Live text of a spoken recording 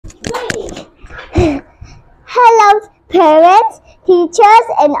parents, teachers,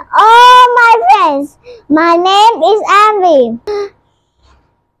 and all my friends. My name is Andy.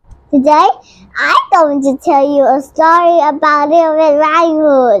 Today, I'm going to tell you a story about Little Red Riding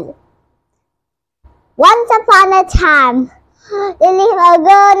Hood. Once upon a time, there lived a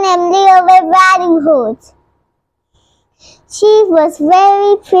girl named Little Red Riding Hood. She was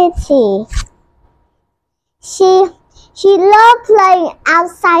very pretty. She loved playing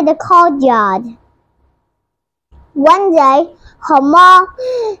outside the courtyard. One day, her mom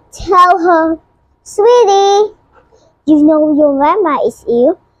told her, "Sweetie, you know your grandma is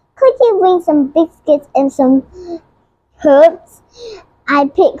ill. Could you bring some biscuits and some herbs I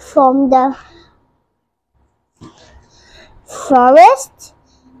picked from the forest?"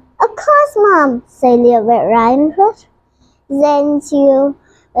 "Of course, Mom," said Little Red Riding Hood. Then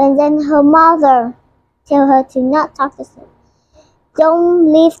her mother told her to not talk to them.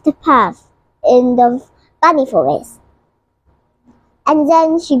 Don't leave the path in the bunny forest. And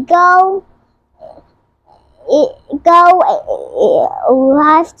then she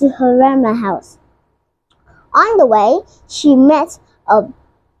arrived to her grandma's house. On the way, she met a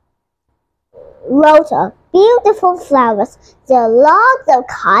row of beautiful flowers. There are lots of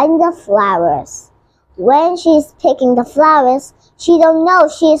kinds of flowers. When she's picking the flowers, she don't know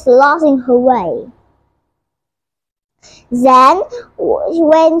she's losing her way. Then,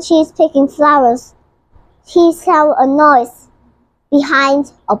 when she's picking flowers, she saw a noise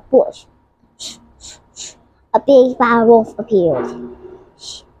behind a bush. A big bad wolf appeared.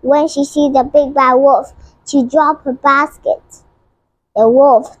 When she see the big bad wolf, she dropped her basket. The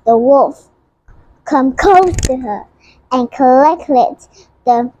wolf come close to her and collected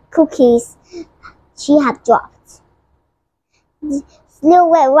the cookies she had dropped. Little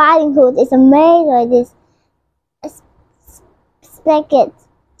Red Riding Hood is made of this basket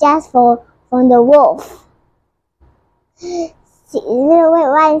just from the wolf. Little Red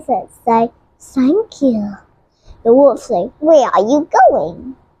Riding Hood said, "Thank you." The wolf said, "Where are you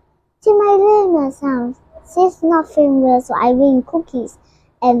going?" "To my grandma's house. She's not feeling well, so I bring cookies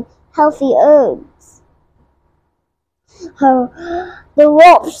and healthy herbs." The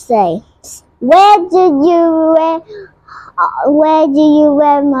wolf said, Where do you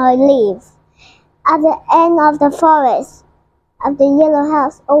grandma live?" "At the end of the forest, at the yellow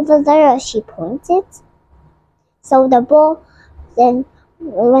house over there," she pointed. So the bull, then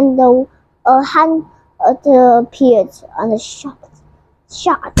when the hunter appeared on the shot,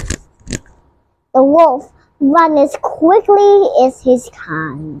 the wolf ran as quickly as his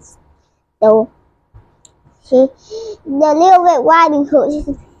hands. The Little Red Riding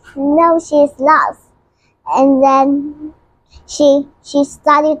Hood knows she is lost, and then she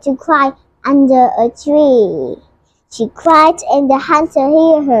started to cry under a tree. She cried, and the hunter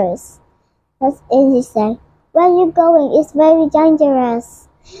heard her. And he said, "Where are you going? It's very dangerous."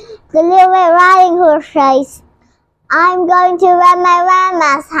 The Little Red Riding Hood says, "I'm going to my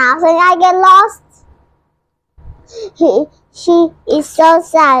grandma's house and I get lost." She is so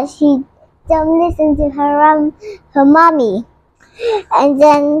sad. She don't listen to her mommy. And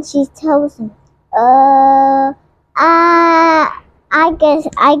then she tells him, I guess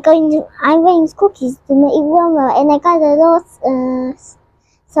I bring cookies to my grandma and I got lost.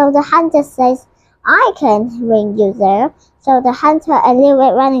 So the hunter says, "I can bring you there." So the hunter and Little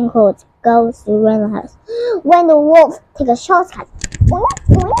Red Riding Hood goes to grandma's house. When the wolf takes a shortcut,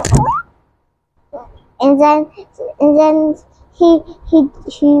 and then he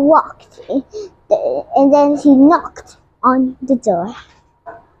walked, and then he knocked on the door.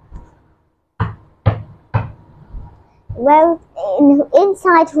 Well,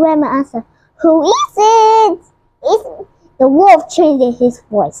 inside grandma answered, "Who is it?" The wolf changed his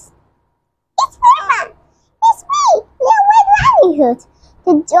voice. "It's grandma. It's me, Little Red Riding Hood.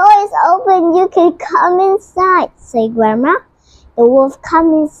 The door is open. You can come inside," said grandma. The wolf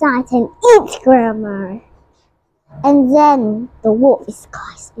comes inside and eats grandma. And then the wolf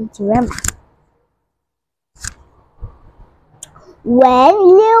escapes into grandma. When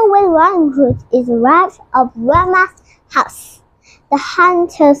Little Red Riding Hood is arrived at grandma's house, the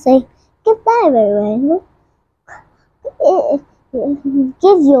hunter says, "Goodbye, Red Riding Hood.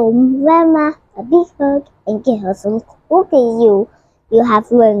 Give your grandma a big hug and give her some cookies you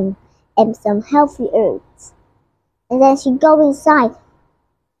have learned and some healthy herbs." And then she goes inside.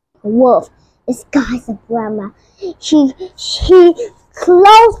 The wolf disguised as grandma. She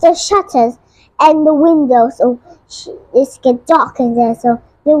closed the shutters and the windows, so it gets dark in there. So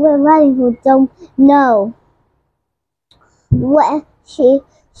the Red Riding Hood don't know. When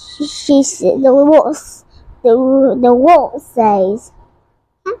the wolf says,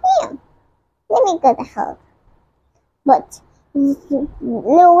 "Come here, let me get a hug." But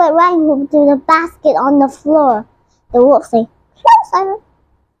Little Red Riding Hood threw the basket on the floor. The wolf said, "Closer,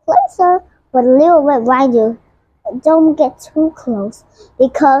 closer." But Little Red Riding Hood don't get too close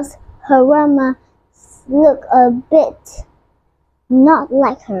because her grandma looked a bit not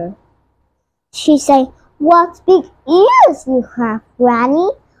like her. She said, "What big ears you have,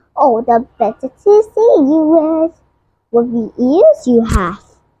 Granny! Oh, the better to see you with. What big ears you have!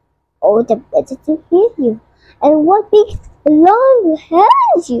 Oh, the better to hear you. And what big long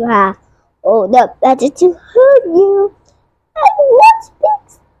hands you have! Oh, the better to hurt you. And what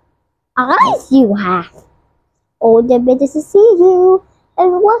big eyes you have! Oh, the better to see you.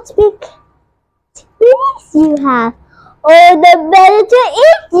 And what big teeth you have! Oh, the better to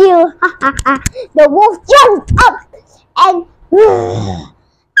eat you!" The wolf jumped up and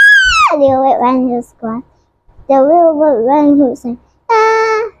Little Red Riding Hood squawked. The Little Red Riding Hood said,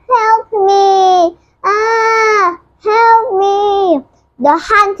 "Help me! Help me!" The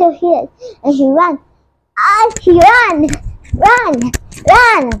hunter hid and he ran. He ran,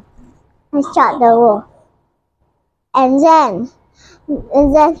 and shot the wolf. And then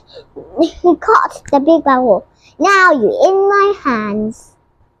he caught the big bad wolf. "Now you're in my hands."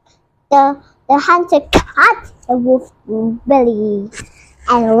 The hunter cut the wolf's belly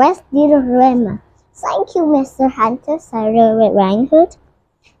and rescued the grandma. "Thank you, Mr. Hunter," said the Red Riding Hood.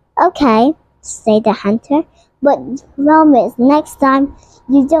 "Okay," said the hunter, "but promise next time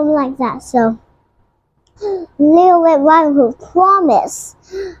you don't like that." So Little Red Riding Hood promised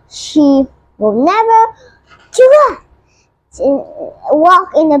she will never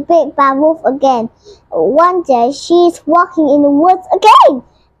walk in the big bad wolf again. One day she's walking in the woods again,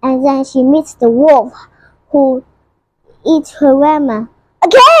 and then she meets the wolf who eats her grandma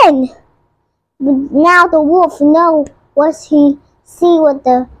again. Now the wolf knows what he see with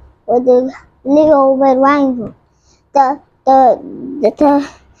the Little Red Riding Hood. The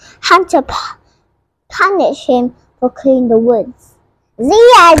hunter punished him for cleaning the woods. The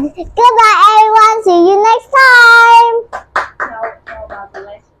end. Goodbye, everyone. See you next time. Tell about the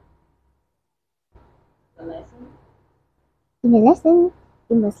lesson. The lesson? In the lesson,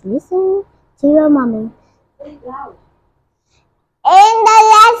 you must listen to your mommy. Say it loud. In the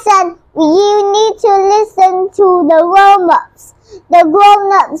lesson, you need to listen to the grown-ups. The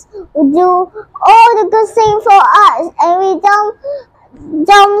grown-ups will do all the good things for us, and we don't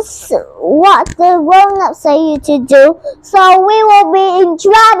what the grown-ups say you to do, so we will be in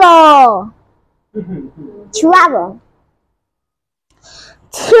trouble. Trouble.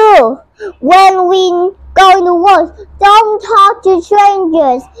 2. When we go in the woods, don't talk to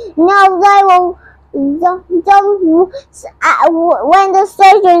strangers. No, they will. Don't when the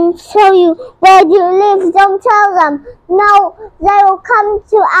strangers tell you where you live, don't tell them. No, they will come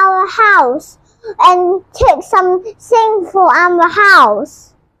to our house and take something from our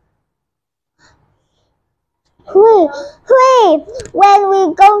house. 3. When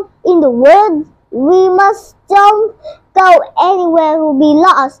we go in the woods, we must don't go anywhere we'll be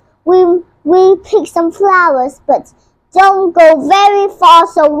lost. We pick some flowers, but don't go very far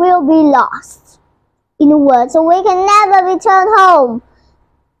so we'll be lost in the woods, so we can never return home.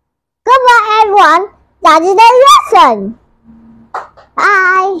 Goodbye, everyone. That is the lesson.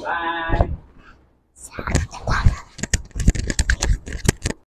 Bye. Bye.